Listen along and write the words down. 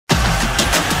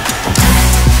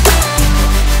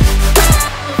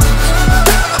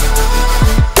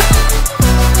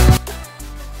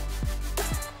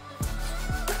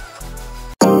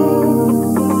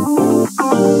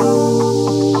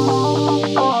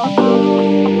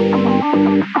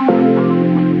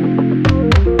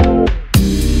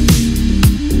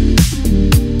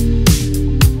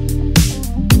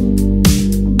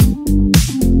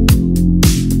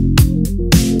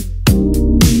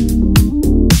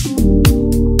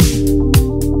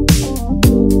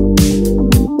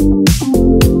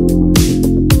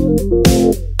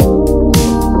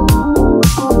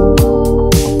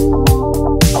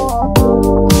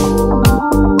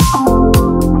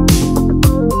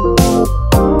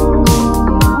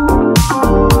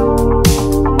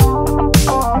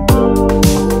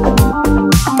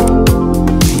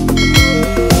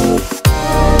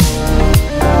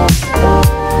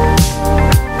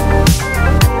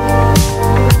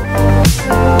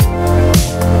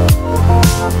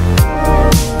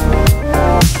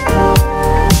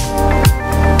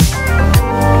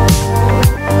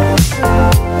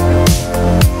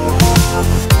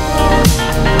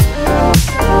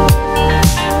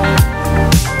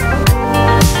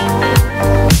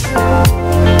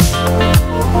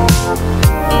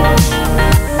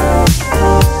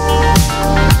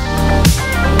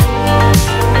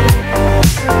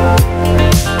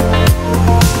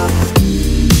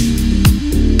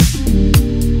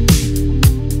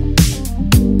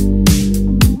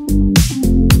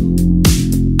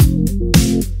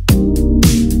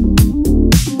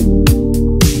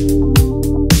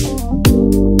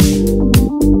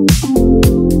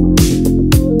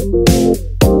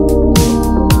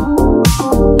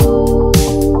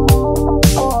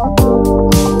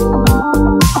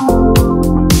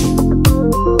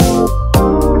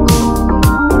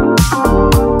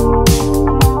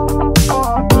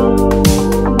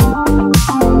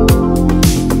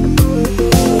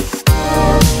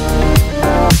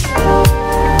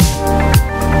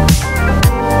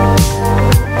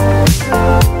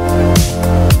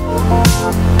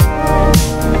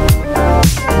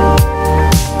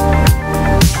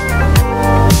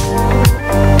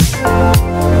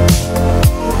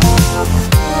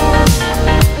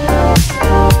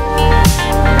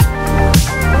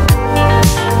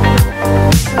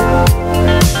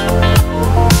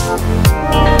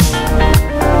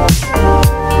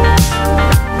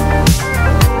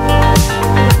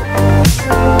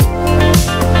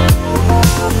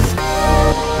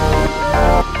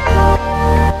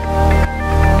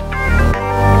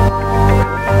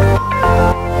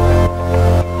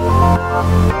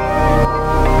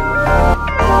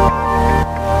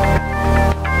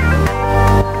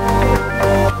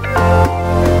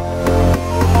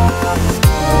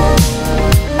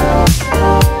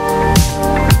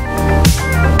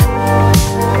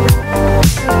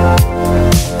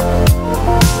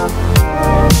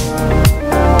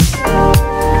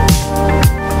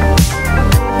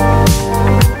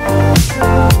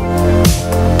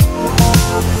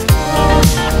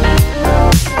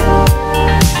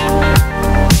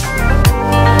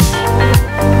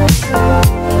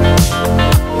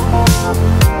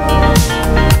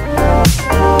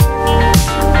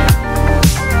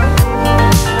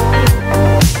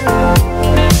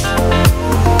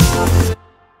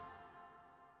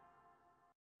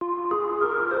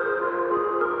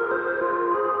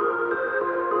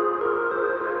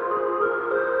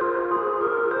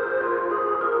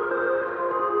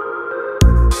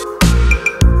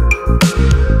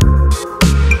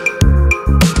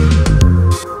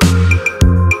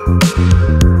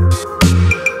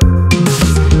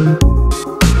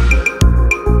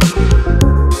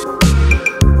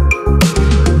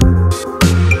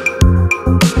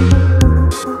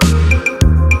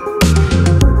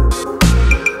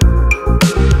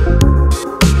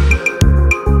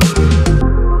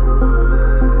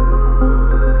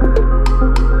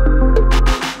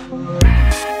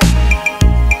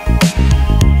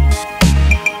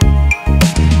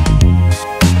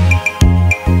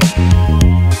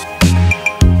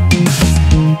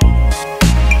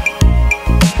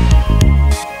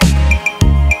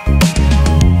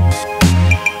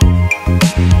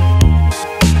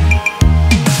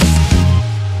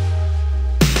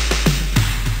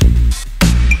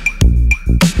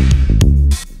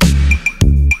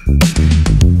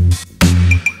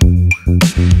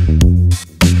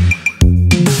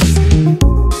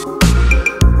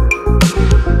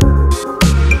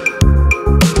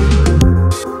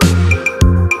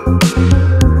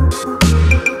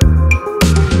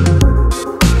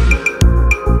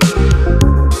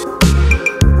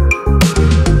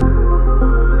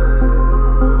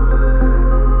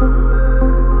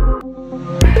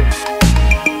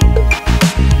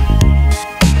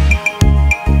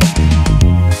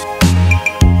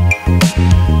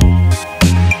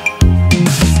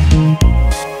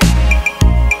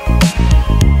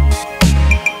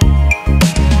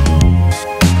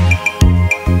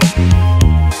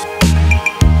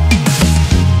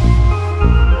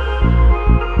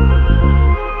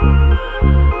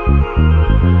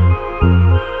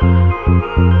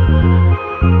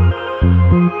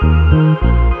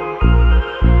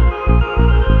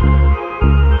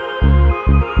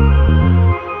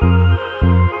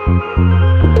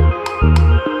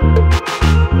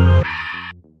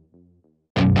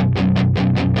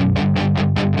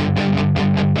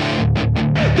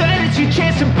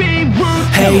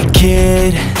Hey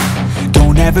kid,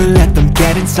 don't ever let them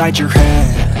get inside your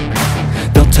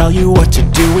head. They'll tell you what to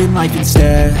do in life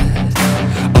instead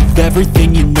of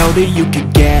everything you know that you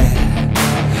could get.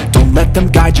 Don't let them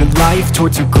guide your life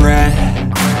towards regret.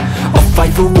 I'll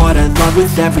fight for what I love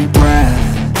with every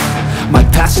breath. My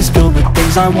past is filled with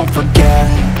things I won't forget.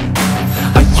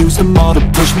 I use them all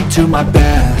to push me to my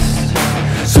best.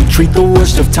 So treat the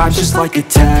worst of times just like a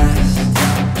test.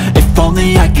 If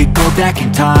only I could go back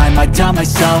in time, I'd tell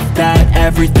myself that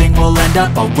everything will end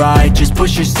up alright. Just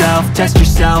push yourself, test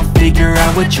yourself, figure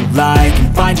out what you like,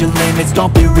 and find your limits,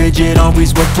 don't be rigid,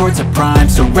 always work towards a prime.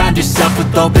 Surround yourself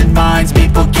with open minds,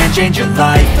 people can change your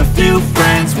life. A few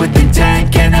friends with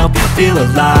intent can help you feel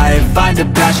alive. Find a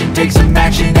passion, take some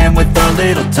action, and with a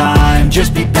little time,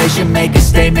 just be patient, make a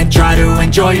statement, try to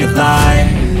enjoy your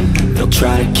life. They'll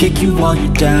try to kick you while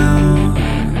you're down.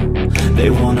 They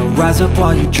wanna rise up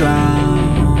while you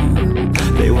drown.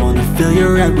 They wanna fill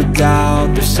your head with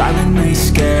doubt. They're silently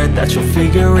scared that you'll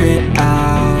figure it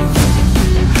out.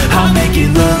 I'll make it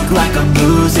look like I'm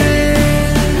losing,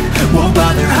 won't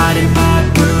bother hiding my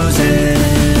bruises.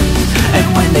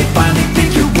 And when they finally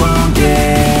think you're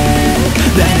wounded,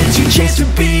 then it's your chance to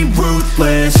be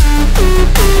ruthless.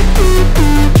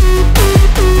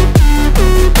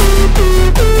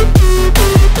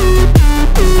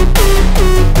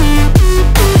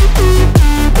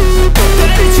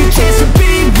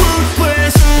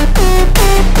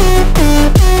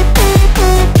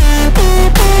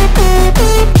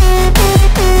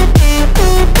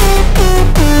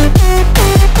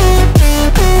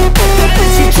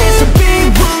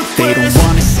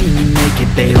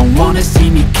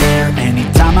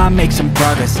 Make some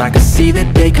progress, I can see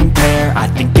that they compare. I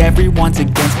think everyone's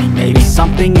against me, maybe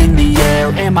something in the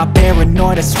air. Am I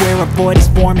paranoid? I swear a void is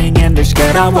forming and they're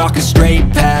scared. I walk a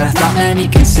straight path, not many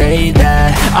can say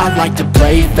that. I like to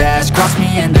play fast, cross me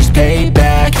and there's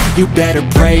payback. You better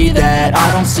pray that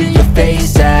I don't see your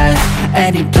face at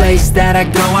any place that I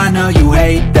go. I know you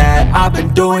hate that. I've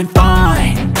been doing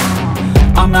fine,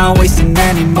 I'm not wasting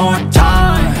any more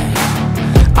time.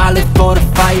 I live for the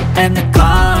fight and the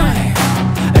climb,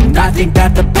 and I think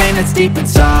that the pain that's deep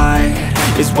inside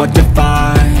is what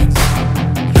defines.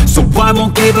 So I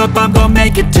won't give up, I'm gonna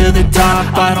make it to the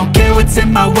top. I don't care what's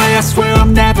in my way, I swear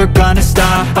I'm never gonna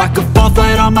stop. I could fall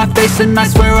flat on my face and I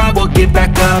swear I won't get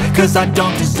back up, cause I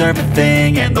don't deserve a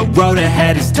thing and the road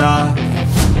ahead is tough.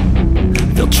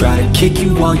 They'll try to kick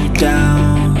you while you're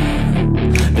down.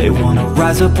 They wanna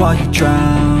rise up while you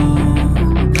drown.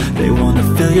 They wanna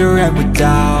fill your head with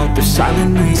doubt. They're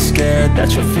silently scared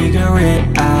that you'll figure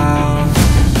it out.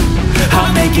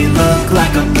 I'll make it look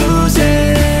like I'm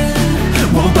losing,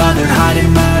 won't bother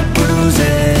hiding my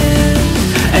bruises.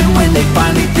 And when they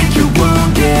finally think you're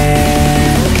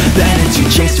wounded, then it's your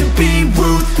chance to be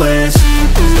ruthless.